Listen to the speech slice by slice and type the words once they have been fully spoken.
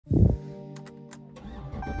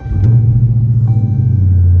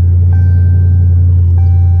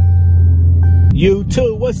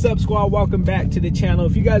2. What's up, squad? Welcome back to the channel.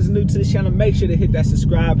 If you guys are new to this channel, make sure to hit that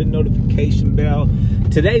subscribe and notification bell.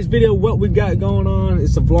 Today's video, what we got going on,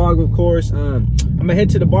 it's a vlog, of course. I'm gonna head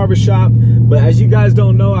to the barber shop, but as you guys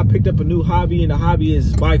don't know, I picked up a new hobby, and the hobby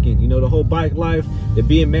is biking. You know, the whole bike life, the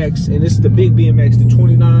BMX, and it's the big BMX, the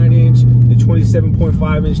 29-inch, the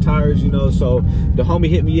 27.5-inch tires, you know. So the homie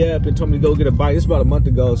hit me up and told me to go get a bike. It's about a month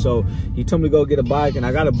ago, so he told me to go get a bike, and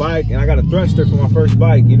I got a bike, and I got a thruster for my first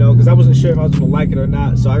bike, you know, because I wasn't sure if I was gonna like it or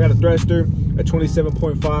not. So I got a thruster, a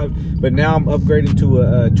 27.5, but now I'm upgrading to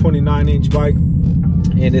a 29-inch bike,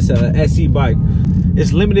 and it's a SE bike.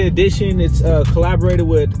 It's limited edition. It's collaborated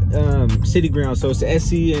with City Grounds, so it's the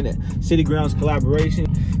SE and City Grounds collaboration.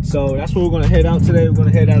 So that's where we're gonna head out today. We're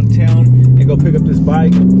gonna head out of town and go pick up this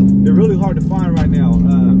bike. They're really hard to find right now,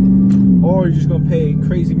 or you're just gonna pay a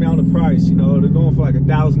crazy amount of price. You know, they're going for like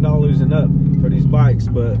 $1,000 and up for these bikes,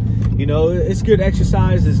 but you know, it's good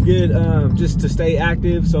exercise. It's good just to stay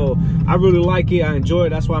active. So I really like it. I enjoy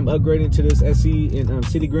it. That's why I'm upgrading to this SE and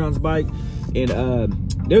City Grounds bike. And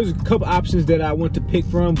there's a couple options that I want to pick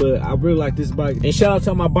from, but I really like this bike. And shout out to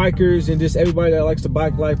all my bikers and just everybody that likes the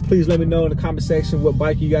bike life. Please let me know in the comment section what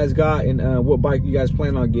bike you guys got and what bike you guys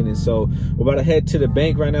plan on getting. So we're about to head to the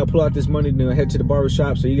bank right now, pull out this money, then head to the barber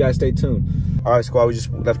shop. So you guys stay tuned. All right, squad, we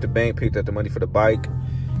just left the bank, picked up the money for the bike.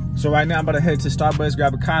 So right now I'm about to head to Starbucks,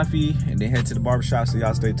 grab a coffee, and then head to the barber shop. So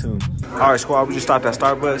y'all stay tuned. All right, squad, we just stopped at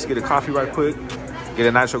Starbucks, get a coffee right quick, get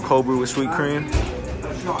a nitro cold brew with sweet cream.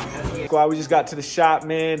 Squad, we just got to the shop,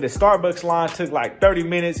 man. The Starbucks line took like 30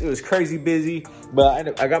 minutes. It was crazy busy,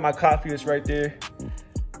 but I got my coffee. It's right there.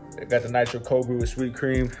 I got the nitro cold brew with sweet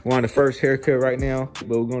cream. We're on the first haircut right now,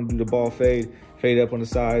 but we're gonna do the ball fade up on the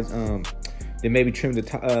sides. Then maybe trim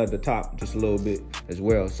the top just a little bit as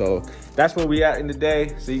well. So that's where we at in the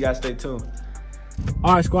day. So you guys stay tuned.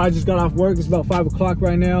 All right, squad, I just got off work. It's about 5 o'clock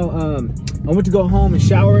right now. I went to go home and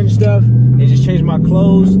shower and stuff and just change my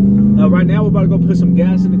clothes. Right now, we're about to go put some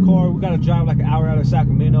gas in the car. We got to drive like an hour out of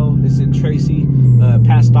Sacramento. It's in Tracy,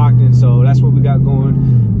 past Stockton. So that's what we got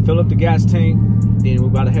going. Fill up the gas tank, then we're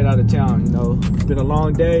about to head out of town. You know, it's been a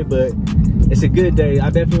long day, but it's a good day. I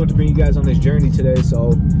definitely want to bring you guys on this journey today.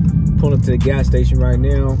 So pulling up to the gas station right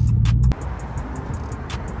now.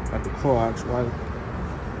 Got the Clorox, right?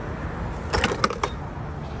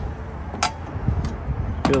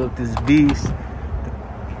 Fill up this beast.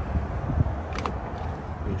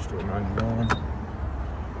 Still 91.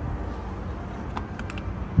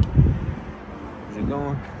 Is it going?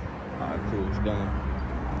 All right, cool, it's going.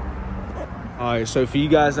 All right, so for you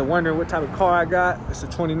guys that are wondering what type of car I got, it's a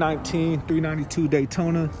 2019 392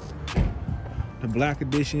 Daytona, the black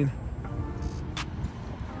edition.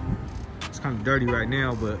 It's kind of dirty right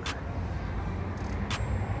now, but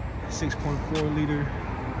 6.4 liter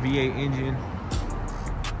V8 engine,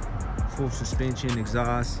 full suspension,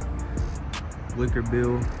 exhaust, wicker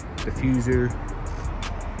bill, diffuser,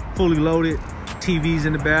 fully loaded, TVs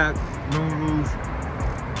in the back, moonroof,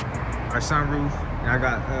 our sunroof, and I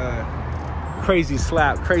got crazy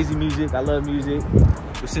slap, crazy music. I love music.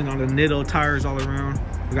 We're sitting on the Nitto tires all around.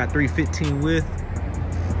 We got 315 width.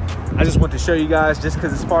 I just want to show you guys, just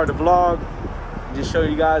because it's part of the vlog, just show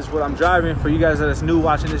you guys what I'm driving. For you guys that's new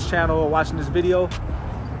watching this channel or watching this video,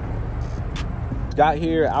 got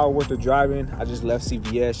here, an hour worth of driving. I just left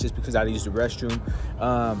CVS just because I had to use the restroom.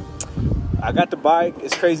 I got the bike.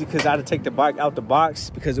 It's crazy because I had to take the bike out the box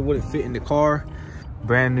because it wouldn't fit in the car.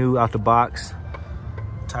 Brand new out the box.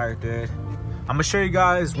 Tire dead. I'm gonna show you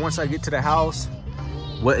guys once I get to the house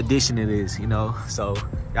what edition it is, you know. So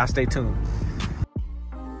y'all stay tuned.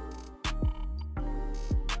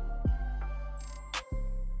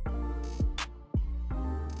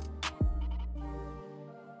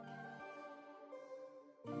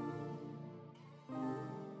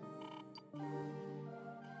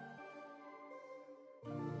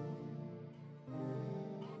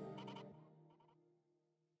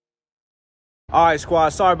 All right, squad,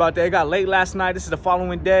 sorry about that. It got late last night. This is the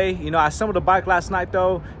following day. You know, I assembled the bike last night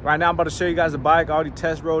though. Right now I'm about to show you guys the bike. I already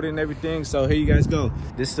test rode it and everything, so here you guys go.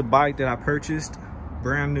 This is the bike that I purchased,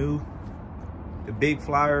 brand new. The Big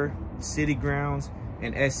Flyer, City Grounds,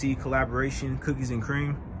 and SC collaboration, cookies and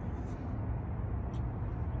cream.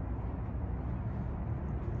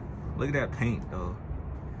 Look at that paint though.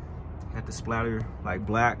 Got the splatter like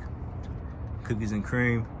black, cookies and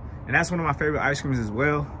cream. And that's one of my favorite ice creams as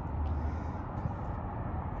well.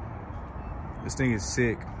 This thing is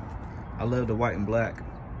sick. I love the white and black.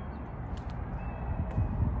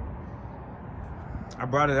 I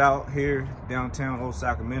brought it out here downtown Old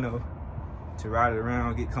Sacramento to ride it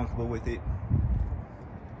around, get comfortable with it.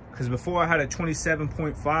 Because before I had a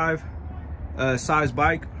 27.5 size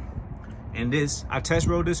bike, And this, I test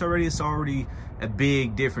rode this already. It's already a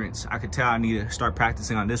big difference. I could tell I need to start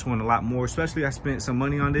practicing on this one a lot more, especially I spent some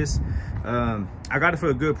money on this. I got it for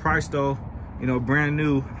a good price though, you know, brand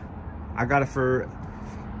new. I got it for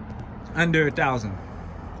under $1,000.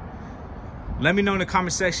 Let me know in the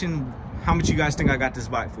comment section how much you guys think I got this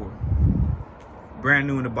bike for. Brand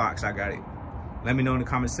new in the box, I got it. Let me know in the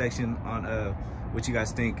comment section on what you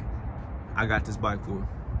guys think I got this bike for.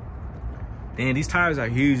 Damn, these tires are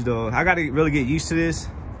huge though. I gotta really get used to this.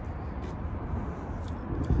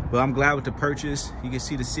 But I'm glad with the purchase. You can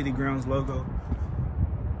see the City Grounds logo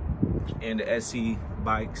and the SC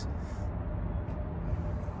bikes.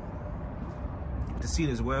 The seat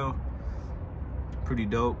as well, pretty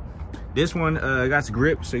dope. This one got the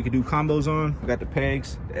grip, so you can do combos on. I got the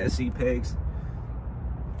pegs, the SC pegs,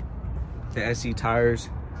 the SC tires.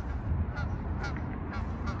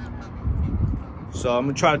 So I'm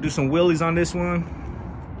gonna try to do some wheelies on this one,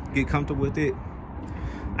 get comfortable with it.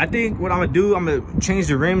 I think what I'm gonna do, I'm gonna change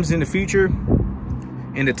the rims in the future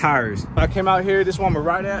and the tires. I came out here, this one I'm gonna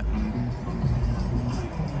ride at.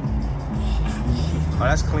 Oh,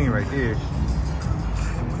 that's clean right there.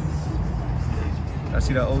 I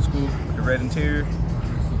see that old school with the red interior.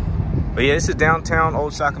 But yeah, this is downtown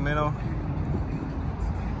Old Sacramento.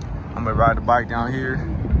 I'm gonna ride the bike down here,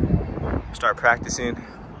 start practicing.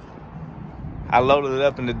 I loaded it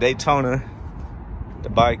up in the Daytona, the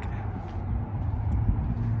bike.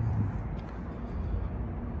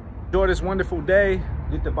 Enjoy this wonderful day.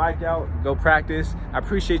 Get the bike out, go practice. I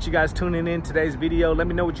appreciate you guys tuning in today's video. Let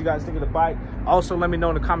me know what you guys think of the bike. Also, let me know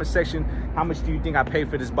in the comment section, how much do you think I paid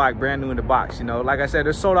for this bike, brand new in the box? You know, like I said,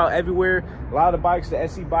 they're sold out everywhere. A lot of the bikes, the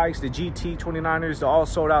SC bikes, the GT 29ers, they're all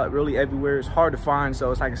sold out really everywhere. It's hard to find,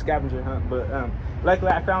 so it's like a scavenger hunt. But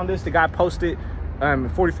luckily I found this. The guy posted in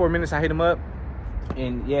 44 minutes, I hit him up.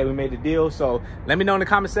 And yeah, we made a deal. So let me know in the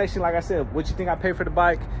comment section, like I said, what you think I paid for the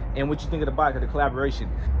bike and what you think of the bike or the collaboration.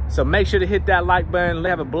 So make sure to hit that like button.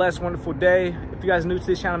 Have a blessed, wonderful day. If you guys are new to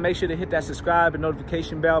this channel, make sure to hit that subscribe and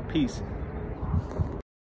notification bell. Peace.